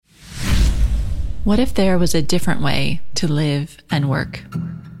What if there was a different way to live and work?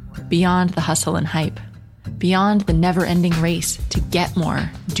 Beyond the hustle and hype, beyond the never-ending race to get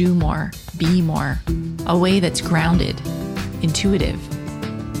more, do more, be more. A way that's grounded, intuitive,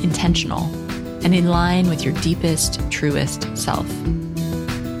 intentional, and in line with your deepest, truest self.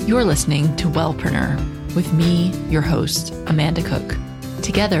 You're listening to Wellpreneur with me, your host, Amanda Cook.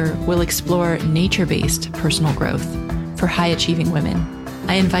 Together, we'll explore nature-based personal growth for high-achieving women.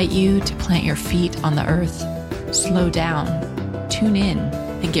 I invite you to plant your feet on the earth, slow down, tune in,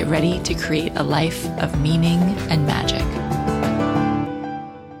 and get ready to create a life of meaning and magic.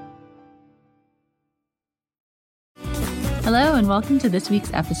 Hello, and welcome to this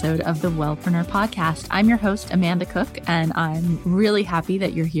week's episode of the Wellpreneur Podcast. I'm your host, Amanda Cook, and I'm really happy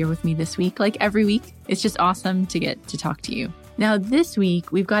that you're here with me this week. Like every week, it's just awesome to get to talk to you. Now, this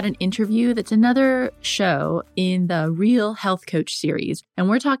week, we've got an interview that's another show in the Real Health Coach series. And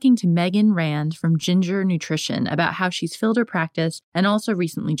we're talking to Megan Rand from Ginger Nutrition about how she's filled her practice and also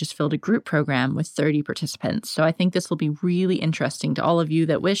recently just filled a group program with 30 participants. So I think this will be really interesting to all of you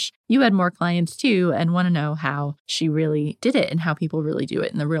that wish you had more clients too and want to know how she really did it and how people really do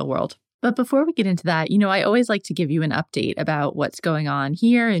it in the real world. But before we get into that, I always like to give you an update about what's going on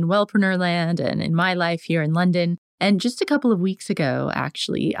here in Wellpreneur land and in my life here in London. And just a couple of weeks ago,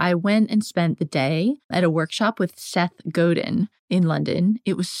 actually, I went and spent the day at a workshop with Seth Godin in London.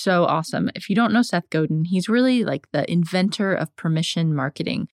 It was so awesome. If you don't know Seth Godin, he's really like the inventor of permission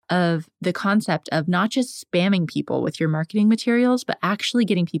marketing, of the concept of not just spamming people with your marketing materials, but actually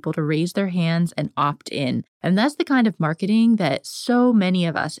getting people to raise their hands and opt in. And that's the kind of marketing that so many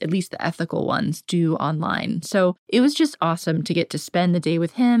of us, at least the ethical ones, do online. So it was just awesome to get to spend the day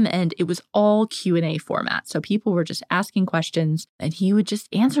with him, and it was all Q&A format. So people were just asking questions and he would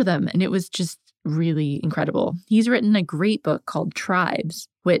just answer them. And it was just really incredible. He's written a great book called Tribes,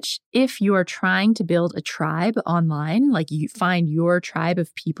 which if you are trying to build a tribe online, like you find your tribe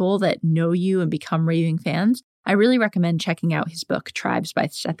of people that know you and become raving fans, I really recommend checking out his book, Tribes by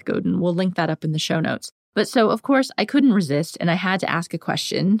Seth Godin. We'll link that up in the show notes. But so, of course, I couldn't resist and I had to ask a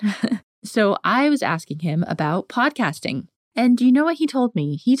question. So I was asking him about podcasting. And do you know what he told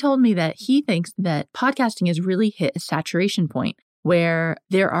me? He told me that he thinks that podcasting has really hit a saturation point where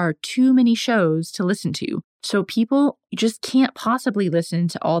there are too many shows to listen to. So people just can't possibly listen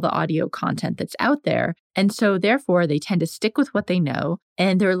to all the audio content that's out there. And so therefore, they tend to stick with what they know.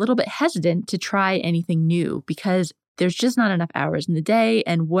 And they're a little bit hesitant to try anything new because there's just not enough hours in the day.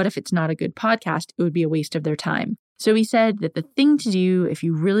 And what if it's not a good podcast? It would be a waste of their time. So he said that the thing to do if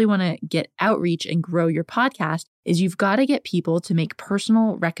you really want to get outreach and grow your podcast is you've got to get people to make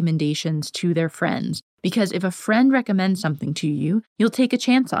personal recommendations to their friends. Because if a friend recommends something to you, you'll take a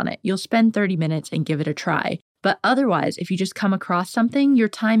chance on it. You'll spend 30 minutes and give it a try. But otherwise, if you just come across something, your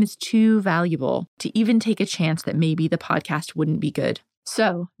time is too valuable to even take a chance that maybe the podcast wouldn't be good.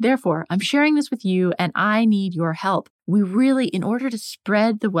 So therefore, I'm sharing this with you and I need your help. We really, in order to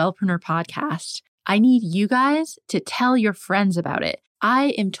spread the Wellpreneur podcast, I need you guys to tell your friends about it. I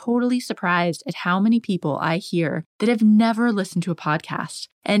am totally surprised at how many people I hear that have never listened to a podcast.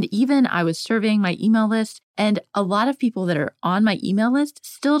 And even I was surveying my email list, and a lot of people that are on my email list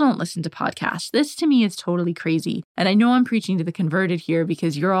still don't listen to podcasts. This to me is totally crazy. And I know I'm preaching to the converted here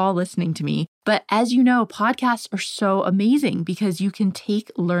because you're all listening to me. But as you know, podcasts are so amazing because you can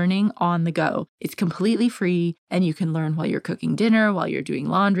take learning on the go. It's completely free and you can learn while you're cooking dinner, while you're doing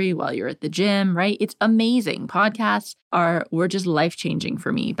laundry, while you're at the gym, right? It's amazing. Podcasts were just life-changing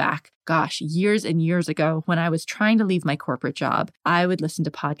for me back, years and years ago when I was trying to leave my corporate job. I would listen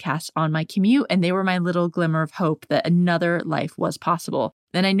to podcasts on my commute and they were my little glimmer of hope that another life was possible.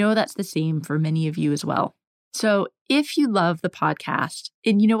 And I know that's the same for many of you as well. So if you love the podcast,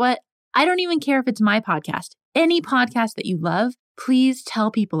 and you know what? I don't even care if it's my podcast. Any podcast that you love, please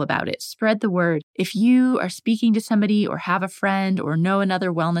tell people about it. Spread the word. If you are speaking to somebody or have a friend or know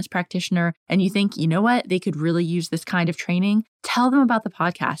another wellness practitioner and you think, you know what, they could really use this kind of training, tell them about the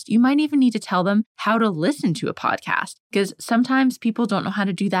podcast. You might even need to tell them how to listen to a podcast because sometimes people don't know how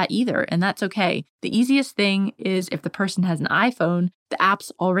to do that either, and that's okay. The easiest thing is if the person has an iPhone, the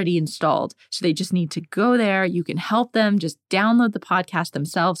app's already installed. So they just need to go there. You can help them just download the podcast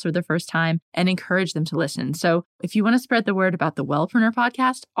themselves for the first time and encourage them to listen. So if you want to spread the word about the Wellpreneur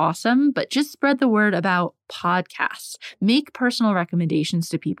podcast, awesome, but just spread the word about podcasts. Make personal recommendations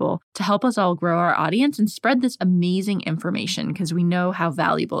to people to help us all grow our audience and spread this amazing information because we know how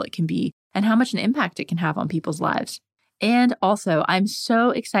valuable it can be and how much an impact it can have on people's lives. And also, I'm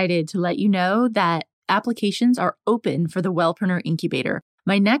so excited to let you know that applications are open for the Wellpreneur Incubator.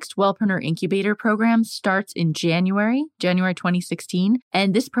 My next Wellpreneur Incubator program starts in January 2016.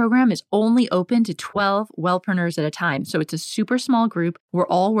 And this program is only open to 12 Wellpreneurs at a time. So it's a super small group. We're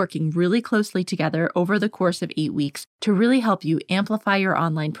all working really closely together over the course of 8 weeks to really help you amplify your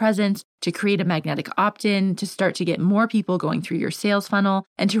online presence, to create a magnetic opt-in, to start to get more people going through your sales funnel,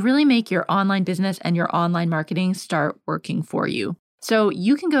 and to really make your online business and your online marketing start working for you. So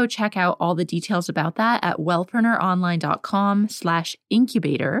you can go check out all the details about that at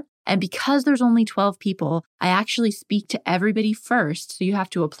wellpreneuronline.com/incubator. And because there's only 12 people, I actually speak to everybody first. So you have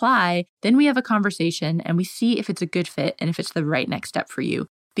to apply. Then we have a conversation and we see if it's a good fit and if it's the right next step for you.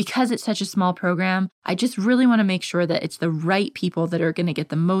 Because it's such a small program, I just really want to make sure that it's the right people that are going to get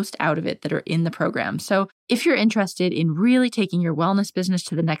the most out of it that are in the program. So if you're interested in really taking your wellness business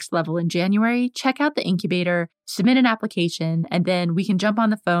to the next level in January, check out the incubator, submit an application, and then we can jump on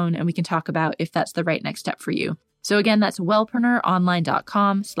the phone and we can talk about if that's the right next step for you. So again, that's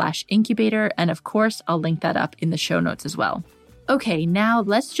wellpreneuronline.com/incubator. And of course, I'll link that up in the show notes as well. Okay, now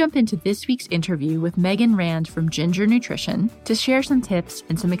let's jump into this week's interview with Megan Rand from Ginger Nutrition to share some tips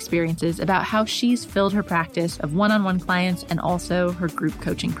and some experiences about how she's filled her practice of one-on-one clients and also her group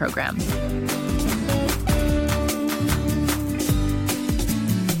coaching program.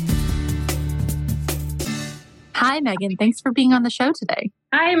 Hi, Megan. Thanks for being on the show today.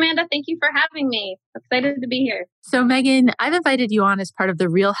 Hi, Amanda. Thank you for having me. Excited to be here. So, Megan, I've invited you on as part of the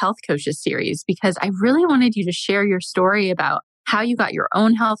Real Health Coaches series because I really wanted you to share your story about how you got your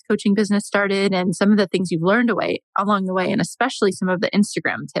own health coaching business started and some of the things you've learned along the way, and especially some of the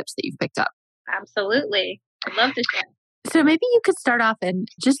Instagram tips that you've picked up. Absolutely. I'd love to share. So maybe you could start off and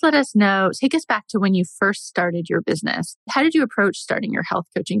just let us know, take us back to when you first started your business. How did you approach starting your health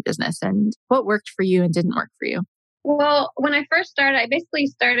coaching business and what worked for you and didn't work for you? Well, when I first started, I basically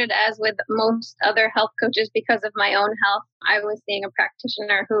started as with most other health coaches because of my own health. I was seeing a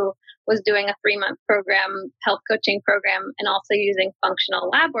practitioner who was doing a 3-month program, health coaching program, and also using functional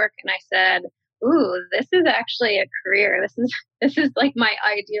lab work. And I said, ooh, this is actually a career. This is like my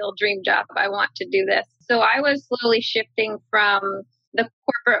ideal dream job. I want to do this. So I was slowly shifting from the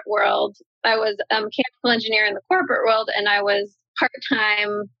corporate world. I was a mechanical engineer in the corporate world, and I was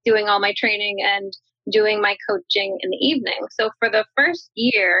part-time doing all my training and doing my coaching in the evening. So for the first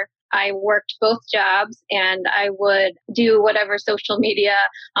year, I worked both jobs and I would do whatever social media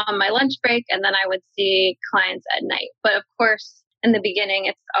on my lunch break, and then I would see clients at night. But of course, in the beginning,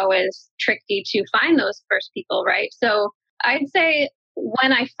 it's always tricky to find those first people, right? So I'd say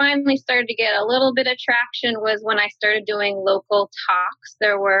when I finally started to get a little bit of traction was when I started doing local talks.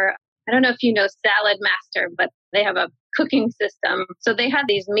 There were, I don't know if you know Salad Master, but they have a cooking system. So they had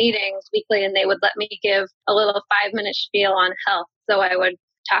these meetings weekly and they would let me give a little 5-minute spiel on health. So I would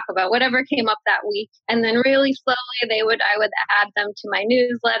talk about whatever came up that week. And then really slowly I would add them to my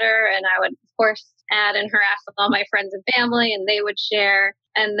newsletter, and I would, of course, add and harass all my friends and family, and they would share.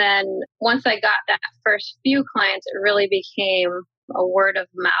 And then once I got that first few clients, it really became a word of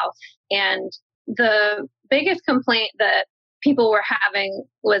mouth. And the biggest complaint that people were having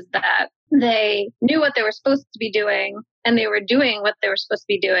was that they knew what they were supposed to be doing and they were doing what they were supposed to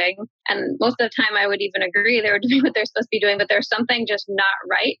be doing. And most of the time I would even agree they were doing what they're supposed to be doing, but there's something just not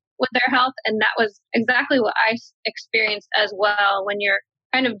right with their health. And that was exactly what I experienced as well, when you're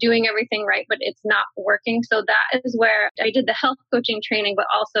kind of doing everything right, but it's not working. So that is where I did the health coaching training, but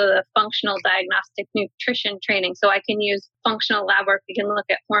also the functional diagnostic nutrition training. So I can use functional lab work. We can look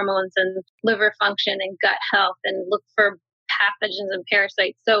at hormones and liver function and gut health and look for pathogens and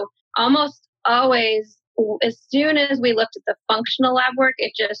parasites. So almost always, as soon as we looked at the functional lab work,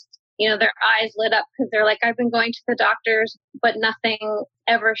 it just, their eyes lit up because they're like, I've been going to the doctors, but nothing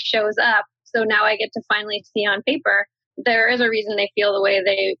ever shows up. So now I get to finally see on paper there is a reason they feel the way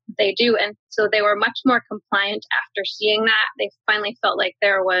they do. And so they were much more compliant after seeing that. They finally felt like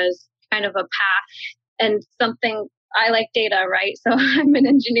there was kind of a path and something. I like data, right? So I'm an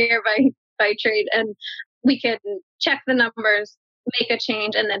engineer by trade, and we can check the numbers, make a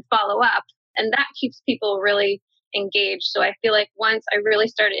change, and then follow up. And that keeps people really engaged. So I feel like once I really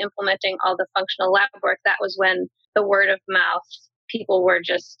started implementing all the functional lab work, that was when the word of mouth, people were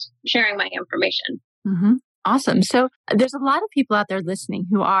just sharing my information. Mm-hmm. Awesome. So there's a lot of people out there listening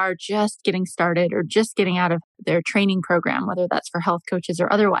who are just getting started or just getting out of their training program, whether that's for health coaches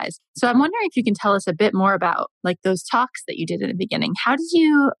or otherwise. So I'm wondering if you can tell us a bit more about like those talks that you did in the beginning. How did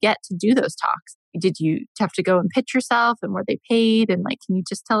you get to do those talks? Did you have to go and pitch yourself, and were they paid? And can you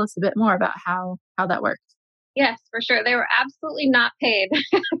just tell us a bit more about how that worked? Yes, for sure. They were absolutely not paid.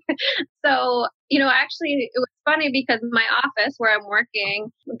 So, actually, it was funny because my office where I'm working,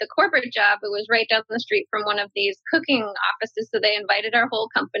 the corporate job, it was right down the street from one of these cooking offices. So they invited our whole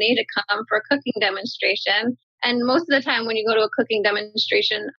company to come for a cooking demonstration. And most of the time, when you go to a cooking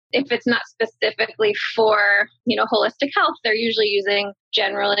demonstration, if it's not specifically for, holistic health, they're usually using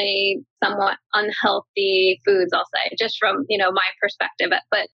generally somewhat unhealthy foods, I'll say, just from, my perspective.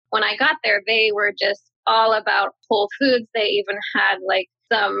 But when I got there, they were just all about whole foods. They even had like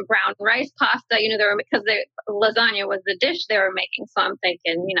some brown rice pasta, because lasagna was the dish they were making. So I'm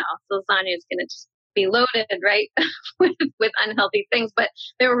thinking, lasagna is going to just be loaded, right, with unhealthy things. But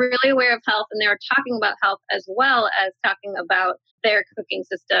they were really aware of health, and they were talking about health as well as talking about their cooking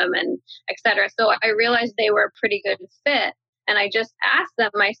system and et cetera. So I realized they were a pretty good fit. And I just asked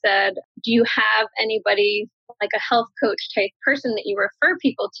them, I said, do you have anybody like a health coach type person that you refer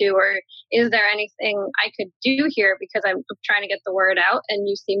people to, or is there anything I could do here? Because I'm trying to get the word out, and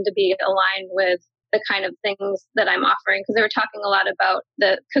you seem to be aligned with the kind of things that I'm offering. Because they were talking a lot about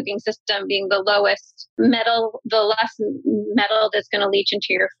the cooking system being the lowest metal, the less metal that's going to leach into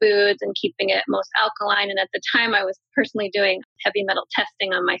your foods, and keeping it most alkaline. And at the time, I was personally doing heavy metal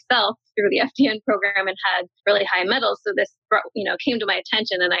testing on myself through the FDN program and had really high metals. So this came to my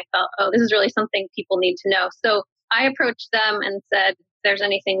attention, and I felt, oh, this is really something people need to know. So I approached them and said, there's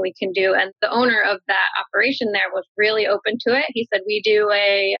anything we can do. And the owner of that operation there was really open to it. He said, we do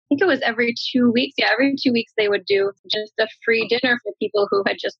I think it was every 2 weeks. Yeah, every 2 weeks they would do just a free dinner for people who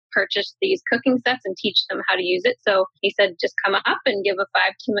had just purchased these cooking sets and teach them how to use it. So he said, just come up and give a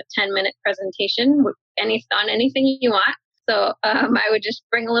 5 to 10 minute presentation on anything you want. So I would just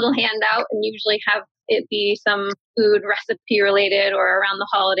bring a little handout and usually have it be some food recipe related, or around the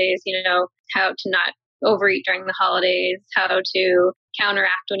holidays, how to not overeat during the holidays, how to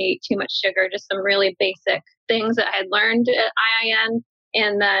counteract when you eat too much sugar, just some really basic things that I had learned at IIN.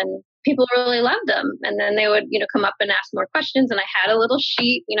 And then people really loved them. And then they would, come up and ask more questions. And I had a little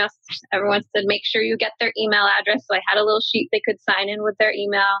sheet, everyone said, make sure you get their email address. So I had a little sheet they could sign in with their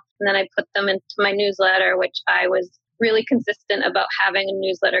email. And then I put them into my newsletter, which I was really consistent about having a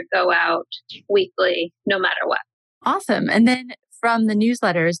newsletter go out weekly, no matter what. Awesome. And then from the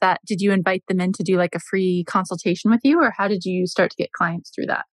newsletters, did you invite them in to do like a free consultation with you, or how did you start to get clients through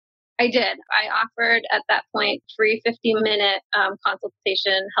that? I did. I offered at that point free 15-minute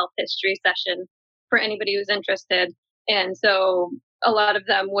consultation health history session for anybody who's interested. And so a lot of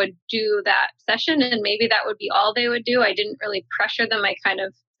them would do that session, and maybe that would be all they would do. I didn't really pressure them. I kind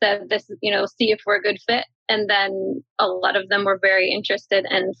of said, this, see if we're a good fit. And then a lot of them were very interested.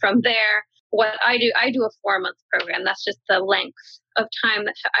 And from there, what I do a 4-month program. That's just the length of time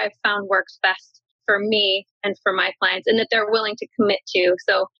that I've found works best for me and for my clients, and that they're willing to commit to.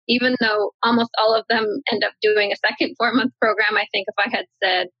 So even though almost all of them end up doing a second 4-month program, I think if I had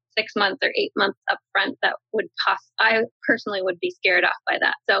said 6 months or 8 months up front, that would I personally would be scared off by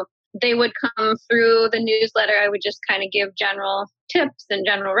that. So they would come through the newsletter. I would just kind of give general tips and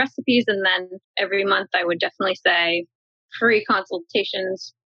general recipes. And then every month I would definitely say free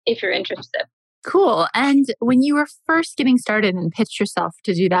consultations if you're interested. Cool. And when you were first getting started and pitched yourself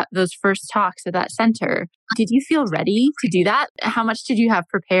to do those first talks at that center, did you feel ready to do that? How much did you have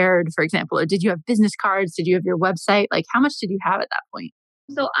prepared, for example? Or did you have business cards? Did you have your website? Like, how much did you have at that point?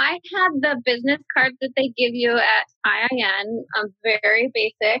 So I had the business cards that they give you at IIN. Very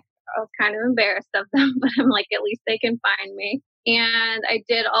basic. I was kind of embarrassed of them, but I'm like, at least they can find me. And I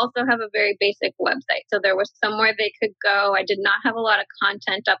did also have a very basic website. So there was somewhere they could go. I did not have a lot of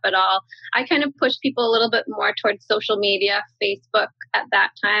content up at all. I kind of pushed people a little bit more towards social media, Facebook at that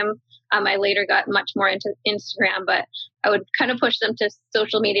time. I later got much more into Instagram, but I would kind of push them to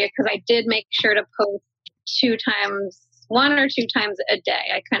social media because I did make sure to post 1 or 2 times a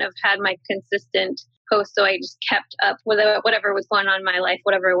day. I kind of had my consistent post, so I just kept up with whatever was going on in my life,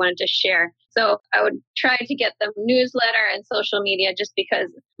 whatever I wanted to share. So I would try to get them newsletter and social media, just because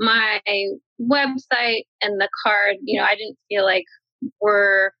my website and the card, I didn't feel like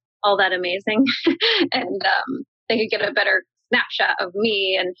were all that amazing. And they could get a better snapshot of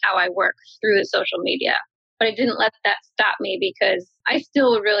me and how I work through the social media. But I didn't let that stop me, because I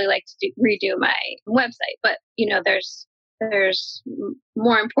still would really like to redo my website. But, there's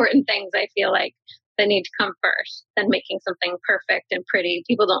more important things I feel like that need to come first than making something perfect and pretty.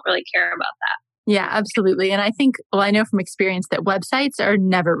 People don't really care about that. Yeah, absolutely. And I think, I know from experience that websites are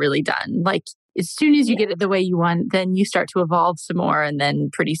never really done. Like, as soon as you get it the way you want, then you start to evolve some more. And then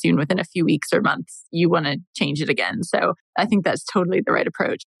pretty soon, within a few weeks or months, you want to change it again. So I think that's totally the right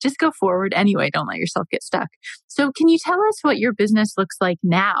approach. Just go forward anyway. Don't let yourself get stuck. So can you tell us what your business looks like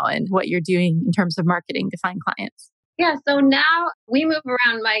now and what you're doing in terms of marketing to find clients? Yeah, so now we move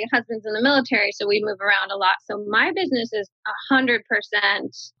around. My husband's in the military, so we move around a lot. So my business is 100%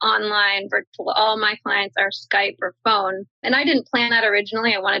 online, virtual. All my clients are Skype or phone. And I didn't plan that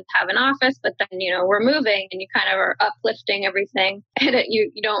originally. I wanted to have an office, but then, we're moving and you kind of are uplifting everything and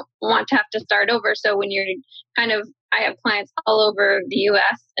you don't want to have to start over. So when you're I have clients all over the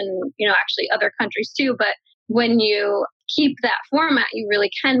US and, actually other countries too. But when you keep that format, you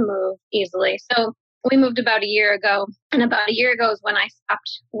really can move easily. So we moved about a year ago, and about a year ago is when I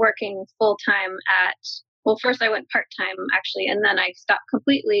stopped working full time first I went part time actually, and then I stopped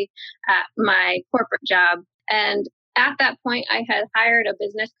completely at my corporate job. And at that point, I had hired a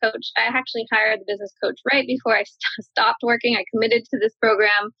business coach. I actually hired the business coach right before I stopped working. I committed to this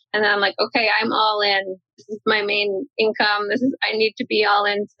program, and then I'm like, okay, I'm all in. This is my main income. I need to be all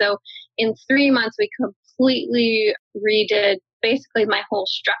in. So in 3 months, we completely redid basically my whole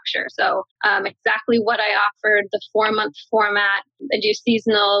structure. So exactly what I offered, the 4-month format. I do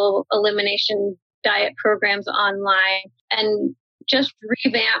seasonal elimination diet programs online, and just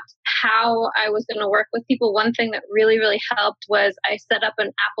revamped how I was going to work with people. One thing that really, really helped was I set up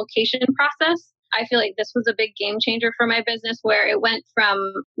an application process. I feel like this was a big game changer for my business, where it went from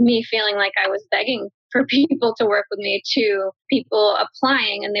me feeling like I was begging for people to work with me to people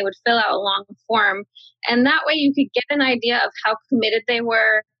applying, and they would fill out a long form. And that way you could get an idea of how committed they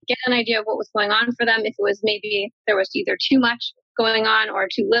were, get an idea of what was going on for them. If it was maybe there was either too much going on or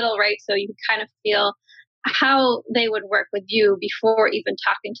too little, right? So you could kind of feel how they would work with you before even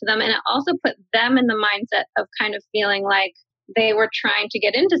talking to them. And it also put them in the mindset of kind of feeling like they were trying to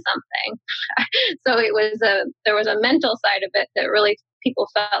get into something. So there was a mental side of it that really people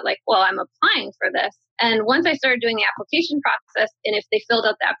felt like, well, I'm applying for this. And once I started doing the application process, and if they filled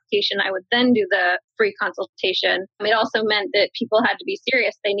out the application, I would then do the free consultation. It also meant that people had to be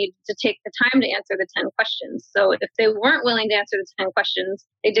serious. They needed to take the time to answer the 10 questions. So if they weren't willing to answer the 10 questions,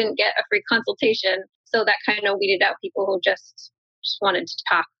 they didn't get a free consultation. So that kind of weeded out people who just wanted to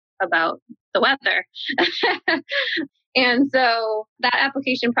talk about the weather. And so that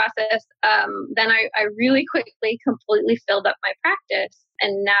application process, then I really quickly completely filled up my practice.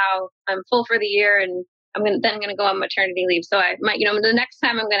 And now I'm full for the year, and I'm going to go on maternity leave. So I might, the next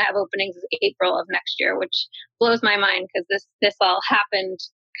time I'm going to have openings is April of next year, which blows my mind because this all happened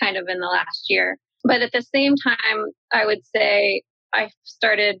kind of in the last year. But at the same time, I would say I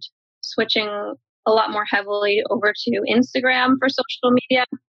started switching a lot more heavily over to Instagram for social media.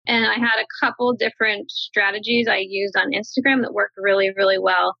 And I had a couple different strategies I used on Instagram that worked really, really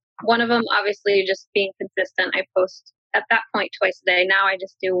well. One of them, obviously, just being consistent. I post at that point twice a day. Now I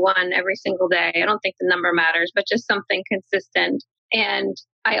just do one every single day. I don't think the number matters, but just something consistent. And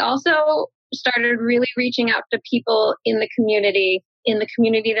I also started really reaching out to people in the community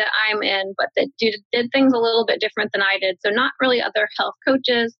that I'm in, but that did things a little bit different than I did. So not really other health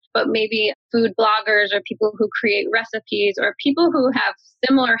coaches, but maybe food bloggers or people who create recipes or people who have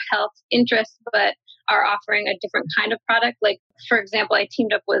similar health interests, but are offering a different kind of product. Like, for example, I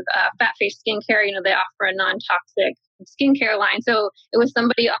teamed up with Fat Face Skincare. They offer a non-toxic skincare line. So it was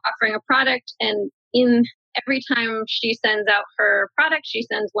somebody offering a product, and every time she sends out her product, she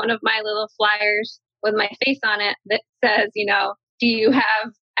sends one of my little flyers with my face on it that says, do you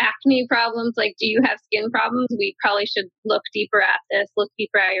have acne problems? Like, do you have skin problems? We probably should look deeper at this, look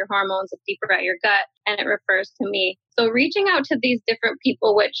deeper at your hormones, look deeper at your gut. And it refers to me. So reaching out to these different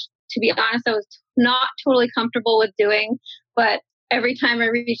people, which to be honest, I was not totally comfortable with doing, but every time I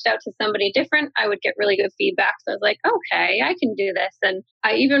reached out to somebody different, I would get really good feedback. So I was like, okay, I can do this. And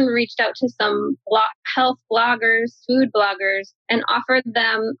I even reached out to some health bloggers, food bloggers, and offered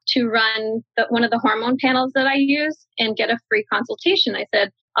them to run one of the hormone panels that I use and get a free consultation. I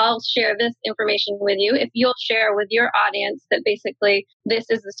said, I'll share this information with you if you'll share with your audience that basically this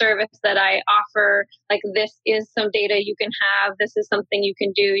is the service that I offer. Like, this is some data you can have. This is something you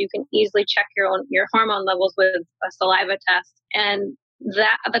can do. You can easily check your hormone levels with a saliva test. And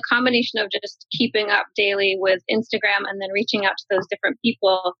that the combination of just keeping up daily with Instagram and then reaching out to those different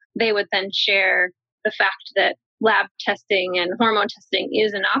people, they would then share the fact that lab testing and hormone testing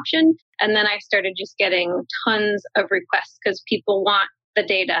is an option. And then I started just getting tons of requests because people want the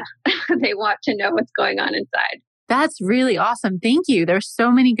data. They want to know what's going on inside. That's really awesome. Thank you. There's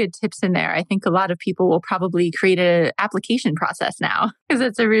so many good tips in there. I think a lot of people will probably create an application process now because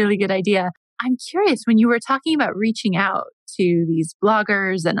it's a really good idea. I'm curious, when you were talking about reaching out to these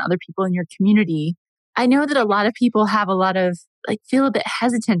bloggers and other people in your community, I know that a lot of people have a lot of feel a bit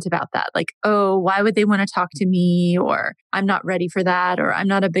hesitant about that. Like, oh, why would they want to talk to me? Or I'm not ready for that, or I'm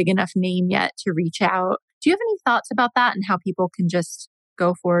not a big enough name yet to reach out. Do you have any thoughts about that and how people can just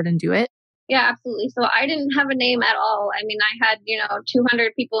go forward and do it? Yeah, absolutely. So I didn't have a name at all. I mean, I had,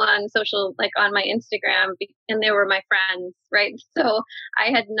 200 people on social, like on my Instagram, and they were my friends, right? So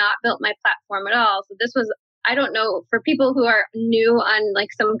I had not built my platform at all. So this was, I don't know, for people who are new on like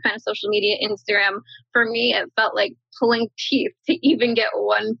some kind of social media, Instagram, for me, it felt like pulling teeth to even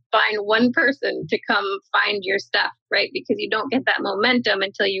find one person to come find your stuff, right? Because you don't get that momentum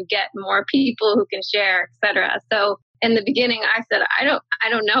until you get more people who can share, etc. So in the beginning, I said, I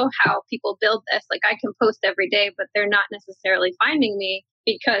don't know how people build this. Like I can post every day, but they're not necessarily finding me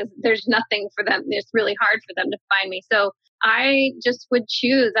because there's nothing for them. It's really hard for them to find me. So I just would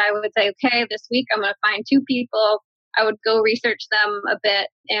choose. I would say, okay, this week I'm going to find 2 people. I would go research them a bit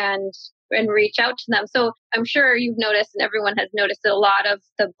and reach out to them. So I'm sure you've noticed, and everyone has noticed, that a lot of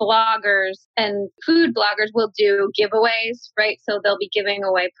the bloggers and food bloggers will do giveaways, right? So they'll be giving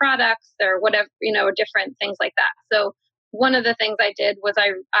away products or whatever, different things like that. So one of the things I did was I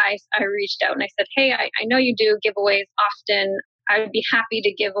reached out and I said, hey, I know you do giveaways often. I would be happy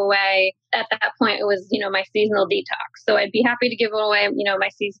to give away. At that point, it was, my seasonal detox. So I'd be happy to give away, my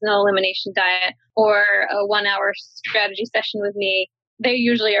seasonal elimination diet or a 1-hour strategy session with me. They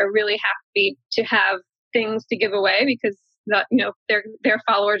usually are really happy to have things to give away because their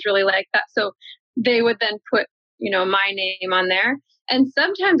followers really like that. So they would then put, my name on there. And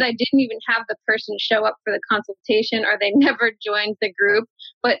sometimes I didn't even have the person show up for the consultation or they never joined the group,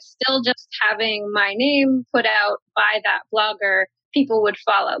 but still just having my name put out by that blogger, people would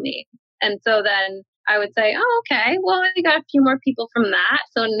follow me. And so then I would say, oh, okay, well, I got a few more people from that.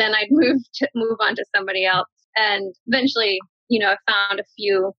 So and then I'd move on to somebody else. And eventually, I found a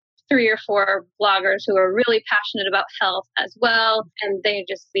few 3 or 4 bloggers who are really passionate about health as well. And they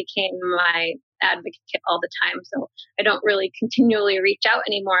just became my advocate all the time. So I don't really continually reach out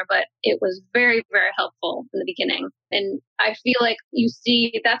anymore, but it was very, very helpful in the beginning. And I feel like you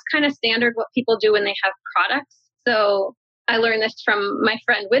see that's kind of standard what people do when they have products. So I learned this from my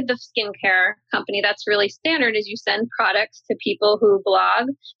friend with the skincare company. That's really standard is you send products to people who blog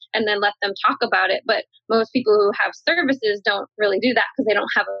and then let them talk about it. But most people who have services don't really do that because they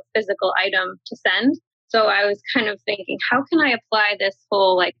don't have a physical item to send. So I was kind of thinking, how can I apply this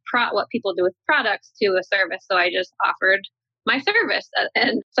whole what people do with products to a service? So I just offered my service.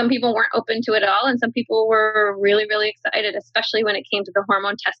 And some people weren't open to it at all. And some people were really, really excited, especially when it came to the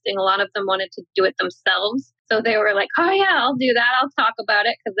hormone testing. A lot of them wanted to do it themselves. So they were like, oh yeah, I'll do that. I'll talk about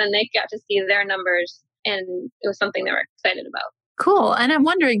it. Because then they got to see their numbers. And it was something they were excited about. Cool. And I'm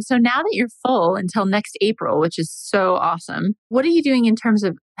wondering, so now that you're full until next April, which is so awesome, what are you doing in terms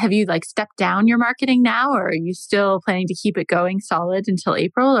of, have you stepped down your marketing now, or are you still planning to keep it going solid until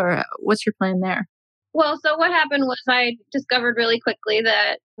April, or what's your plan there? Well, so what happened was I discovered really quickly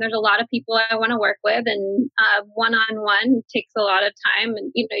that there's a lot of people I want to work with, and one-on-one takes a lot of time.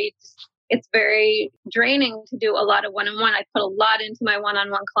 And, it's very draining to do a lot of one-on-one. I put a lot into my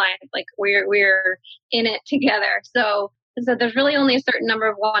one-on-one clients. We're in it together. So there's really only a certain number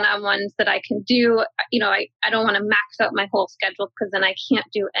of one-on-ones that I can do. I don't want to max out my whole schedule because then I can't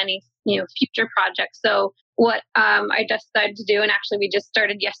do any, future projects. So what I decided to do, and actually we just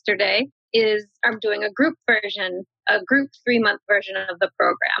started yesterday, is I'm doing a group 3-month version of the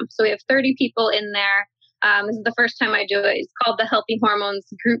program. So we have 30 people in there. This is the first time I do it. It's called the Healthy Hormones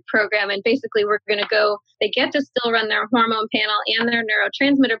Group Program. And basically we're going to they get to still run their hormone panel and their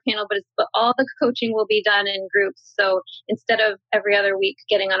neurotransmitter panel, but all the coaching will be done in groups. So instead of every other week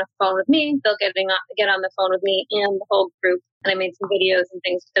getting on a phone with me, they'll get on the phone with me and the whole group. And I made some videos and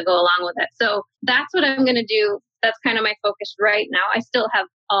things to go along with it. So that's what I'm going to do. That's kind of my focus right now. I still have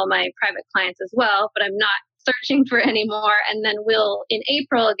all my private clients as well, but I'm not searching for any more. And then in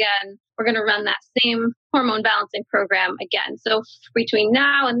April again, we're going to run that same hormone balancing program again. So between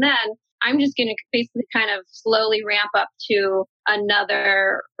now and then, I'm just going to basically kind of slowly ramp up to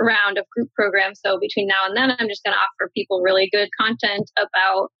another round of group programs. So between now and then, I'm just going to offer people really good content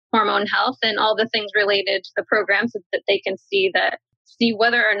about hormone health and all the things related to the program so that they can see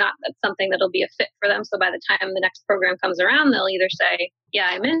whether or not that's something that'll be a fit for them. So by the time the next program comes around, they'll either say, yeah,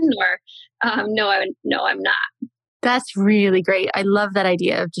 I'm in, or no, I'm not. That's really great. I love that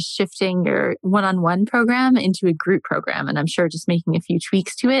idea of just shifting your one-on-one program into a group program. And I'm sure just making a few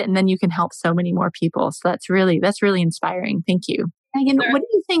tweaks to it, and then you can help so many more people. So that's really inspiring. Thank you. Megan, What do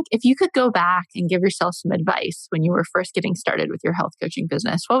you think, if you could go back and give yourself some advice when you were first getting started with your health coaching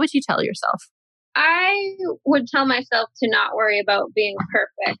business, what would you tell yourself? I would tell myself to not worry about being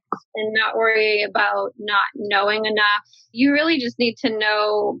perfect and not worry about not knowing enough. You really just need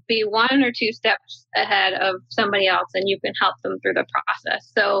to be 1 or 2 steps ahead of somebody else, and you can help them through the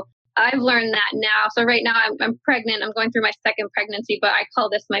process. So I've learned that now. So right now I'm pregnant. I'm going through my second pregnancy, but I call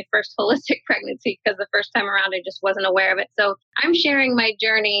this my first holistic pregnancy because the first time around I just wasn't aware of it. So I'm sharing my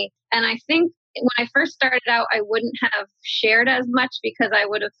journey. And I think when I first started out, I wouldn't have shared as much because I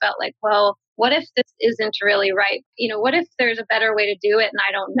would have felt like, well, what if this isn't really right? What if there's a better way to do it and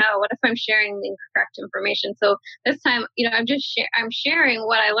I don't know? What if I'm sharing the incorrect information? So this time, I'm sharing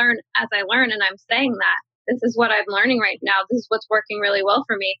what I learn as I learn, and I'm saying that this is what I'm learning right now. This is what's working really well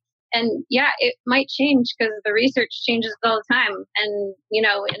for me. And yeah, it might change because the research changes all the time. And, in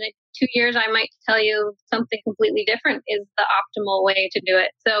 2 years, I might tell you something completely different is the optimal way to do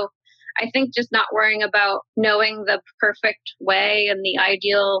it. So I think just not worrying about knowing the perfect way and the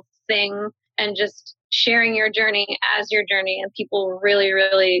ideal thing and just sharing your journey as your journey. And people really,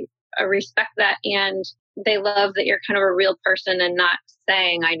 really respect that. And they love that you're kind of a real person and not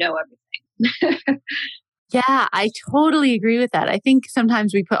saying, I know everything. Yeah, I totally agree with that. I think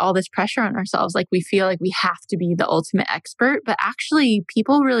sometimes we put all this pressure on ourselves, like we feel like we have to be the ultimate expert, but actually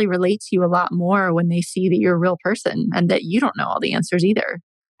people really relate to you a lot more when they see that you're a real person and that you don't know all the answers either.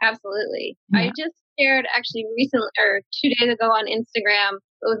 Absolutely. Yeah. I just shared actually recently or 2 days ago on Instagram.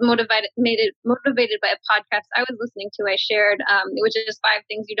 It was motivated by a podcast I was listening to. I shared, which is 5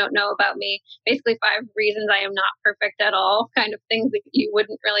 things you don't know about me. Basically 5 reasons I am not perfect at all, kind of things that you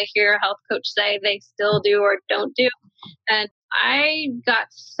wouldn't really hear a health coach say they still do or don't do. And I got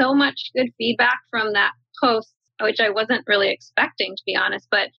so much good feedback from that post, which I wasn't really expecting, to be honest.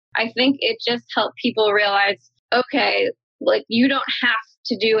 But I think it just helped people realize, okay, like you don't have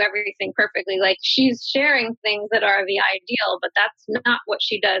to do everything perfectly. Like she's sharing things that are the ideal, but that's not what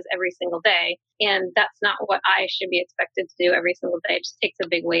she does every single day. And that's not what I should be expected to do every single day. It just takes a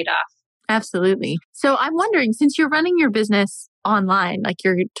big weight off. Absolutely. So I'm wondering, since you're running your business online, like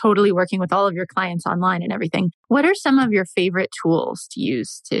you're totally working with all of your clients online and everything, what are some of your favorite tools to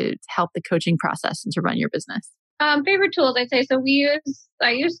use to help the coaching process and to run your business? Favorite tools, I'd say. So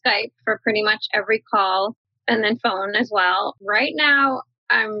I use Skype for pretty much every call and then phone as well. Right now,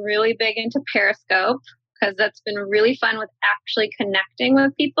 I'm really big into Periscope because that's been really fun with actually connecting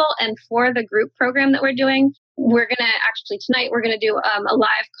with people. And for the group program that we're doing, tonight we're going to do a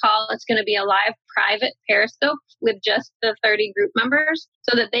live call. It's going to be a live private Periscope with just the 30 group members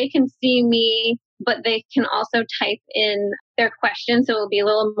so that they can see me, but they can also type in their questions. So it will be a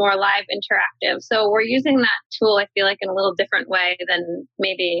little more live interactive. So we're using that tool, I feel like, in a little different way than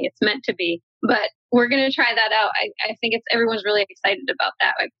maybe it's meant to be. But we're going to try that out. I think everyone's really excited about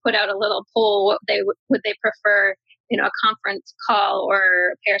that. I put out a little poll. Would they prefer, a conference call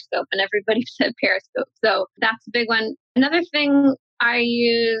or Periscope? And everybody said Periscope. So that's a big one. Another thing I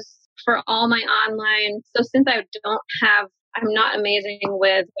use for all my online. So since I'm not amazing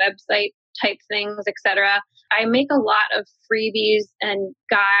with website type things, etc. I make a lot of freebies and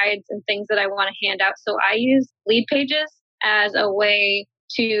guides and things that I want to hand out. So I use Lead Pages as a way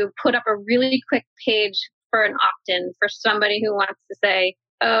to put up a really quick page for an opt-in for somebody who wants to say,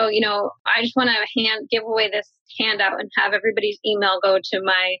 oh, I just want to give away this handout and have everybody's email go to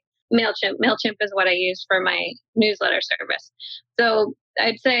my MailChimp. MailChimp is what I use for my newsletter service. So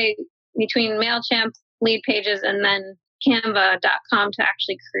I'd say between MailChimp, Lead Pages, and then Canva.com to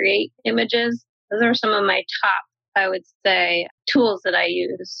actually create images. Those are some of my top, I would say, tools that I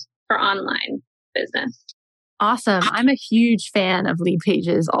use for online business. Awesome. I'm a huge fan of Lead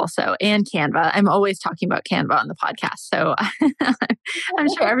Pages also and Canva. I'm always talking about Canva on the podcast. So I'm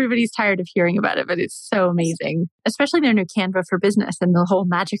sure everybody's tired of hearing about it, but it's so amazing, especially their new Canva for Business and the whole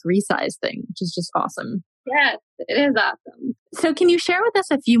magic resize thing, which is just awesome. Yes, it is awesome. So can you share with us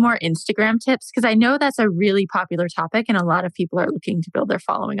a few more Instagram tips? Because I know that's a really popular topic and a lot of people are looking to build their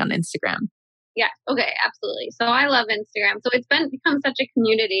following on Instagram. Yeah. Okay. Absolutely. So I love Instagram. So it's become such a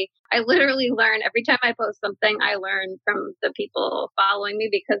community. I literally learn every time I post something, I learn from the people following me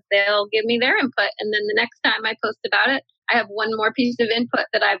because they'll give me their input. And then the next time I post about it, I have one more piece of input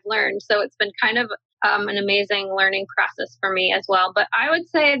that I've learned. So it's been kind of an amazing learning process for me as well. But I would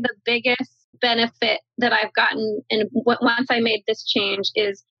say the biggest benefit that I've gotten once I made this change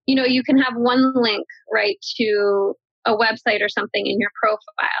is, you can have one link right to a website or something in your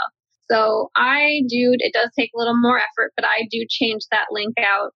profile. So it does take a little more effort, but I do change that link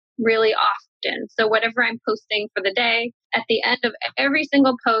out really often. So whatever I'm posting for the day, at the end of every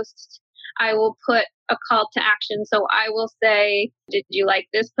single post, I will put a call to action. So I will say, did you like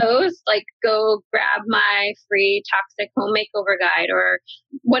this post? Like, go grab my free toxic home makeover guide, or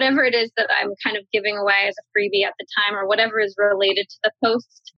whatever it is that I'm kind of giving away as a freebie at the time, or whatever is related to the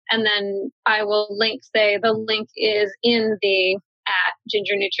post. And then I will say the link is in the at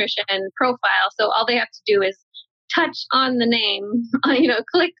Ginger Nutrition profile. So all they have to do is touch on the name,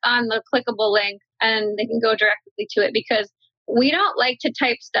 click on the clickable link, and they can go directly to it, because we don't like to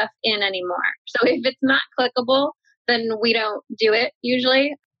type stuff in anymore. So if it's not clickable, then we don't do it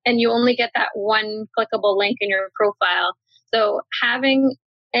usually. And you only get that one clickable link in your profile. So having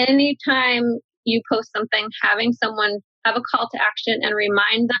anytime you post something, having someone have a call to action and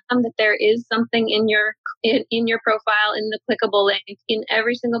remind them that there is something in your profile, in the clickable link, in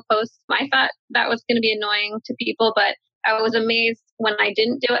every single post. I thought that was going to be annoying to people, but I was amazed when I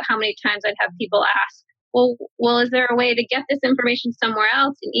didn't do it, how many times I'd have people ask, well, is there a way to get this information somewhere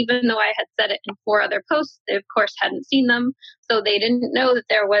else? And even though I had said it in 4 other posts, they of course hadn't seen them. So they didn't know that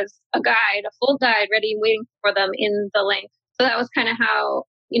there was a guide, a full guide ready waiting for them in the link. So that was kind of how,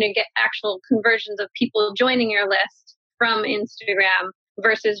 get actual conversions of people joining your list from Instagram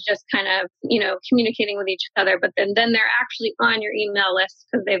versus just kind of, communicating with each other. But then they're actually on your email list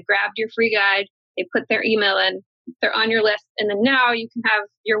because they've grabbed your free guide, they put their email in, they're on your list. And then now you can have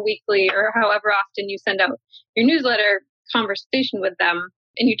your weekly, or however often you send out your newsletter, conversation with them.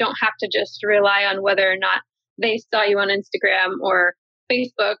 And you don't have to just rely on whether or not they saw you on Instagram or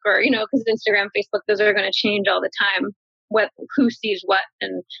Facebook, or, because Instagram, Facebook, those are going to change all the time, who sees what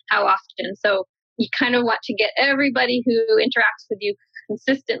and how often. So you kind of want to get everybody who interacts with you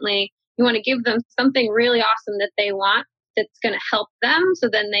consistently. You want to give them something really awesome that they want, that's going to help them, so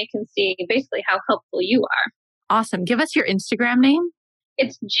then they can see basically how helpful you are. Awesome. Give us your Instagram name.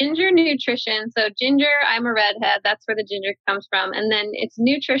 It's Ginger Nutrition. So Ginger, I'm a redhead. That's where the ginger comes from. And then it's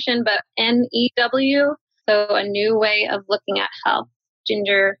nutrition, but NEW. So a new way of looking at health.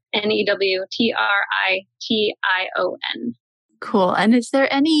 Ginger, NEWTRITION. Cool. And is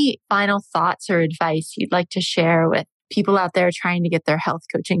there any final thoughts or advice you'd like to share with people out there trying to get their health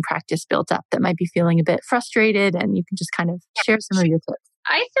coaching practice built up that might be feeling a bit frustrated, and you can just kind of share some of your tips?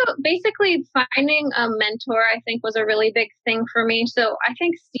 So basically finding a mentor, I think, was a really big thing for me. So I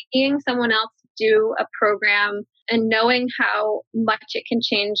think seeing someone else do a program and knowing how much it can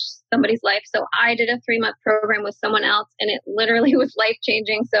change somebody's life. So I did a 3-month program with someone else, and it literally was life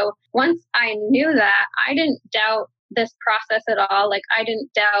changing. So once I knew that, I didn't doubt this process at all. Like, I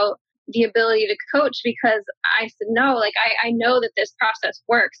didn't doubt the ability to coach, because I said, no, like, I know that this process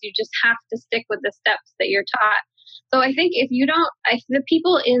works. You just have to stick with the steps that you're taught. So I think if the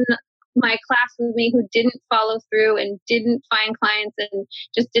people in my class with me who didn't follow through and didn't find clients and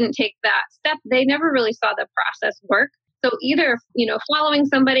just didn't take that step, they never really saw the process work. So either, following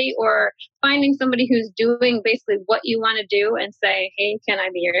somebody or finding somebody who's doing basically what you want to do and say, hey, can I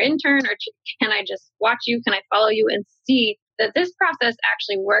be your intern, or can I just watch you? Can I follow you and see that this process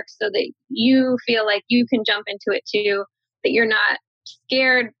actually works, so that you feel like you can jump into it too, that you're not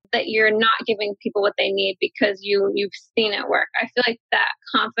scared, that you're not giving people what they need because you've seen it work. I feel like that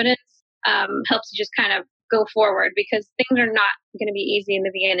confidence helps you just kind of go forward, because things are not going to be easy in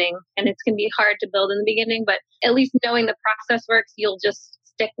the beginning, and it's going to be hard to build in the beginning, but at least knowing the process works, you'll just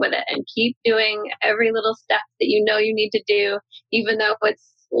stick with it and keep doing every little step that you know you need to do, even though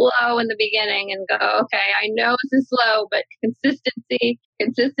it's slow in the beginning, and go, okay, I know this is slow, but consistency,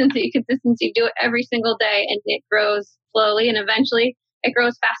 do it every single day, and it grows slowly, and eventually it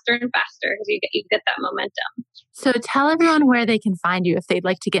grows faster and faster because you get that momentum. So tell everyone where they can find you if they'd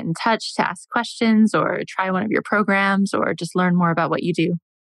like to get in touch to ask questions or try one of your programs or just learn more about what you do.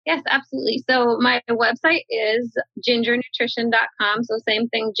 Yes, absolutely. So my website is gingernutrition.com. So same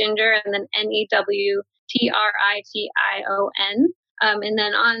thing, ginger, and then NEWTRITION. And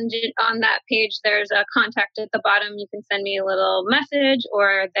then on that page, there's a contact at the bottom. You can send me a little message,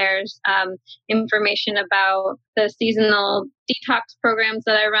 or there's information about the seasonal detox programs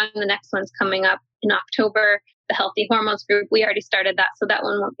that I run. The next one's coming up in October, the Healthy Hormones group. We already started that, so that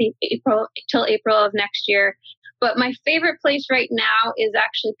one won't be till April of next year. But my favorite place right now is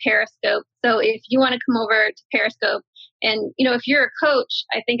actually Periscope. So if you want to come over to Periscope, and, if you're a coach,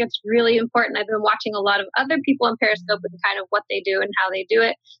 I think it's really important. I've been watching a lot of other people on Periscope and kind of what they do and how they do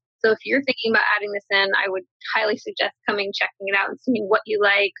it. So if you're thinking about adding this in, I would highly suggest coming, checking it out, and seeing what you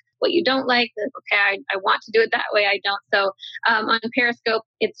like, what you don't like. Okay, I want to do it that way. I don't. So on Periscope,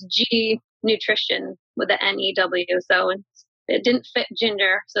 it's G Nutrition with the NEW. So it didn't fit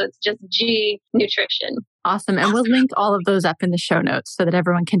Ginger, so it's just G Nutrition. Awesome. And we'll link all of those up in the show notes so that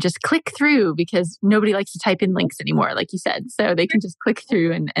everyone can just click through, because nobody likes to type in links anymore, like you said. So they can just click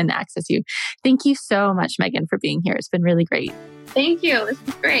through and access you. Thank you so much, Megan, for being here. It's been really great. Thank you. This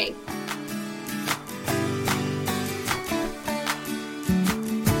is great.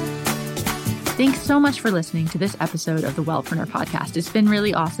 Thanks so much for listening to this episode of the Wellpreneur podcast. It's been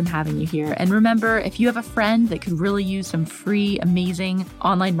really awesome having you here. And remember, if you have a friend that could really use some free, amazing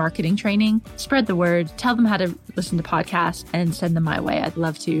online marketing training, spread the word, tell them how to listen to podcasts and send them my way. I'd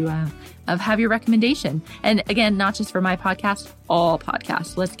love to have your recommendation. And again, not just for my podcast, all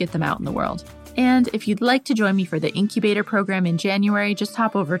podcasts. Let's get them out in the world. And if you'd like to join me for the incubator program in January, just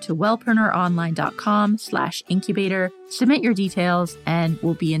hop over to wellpreneuronline.com/incubator, submit your details, and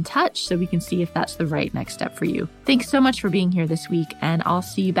we'll be in touch so we can see if that's the right next step for you. Thanks so much for being here this week, and I'll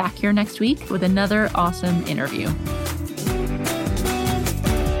see you back here next week with another awesome interview.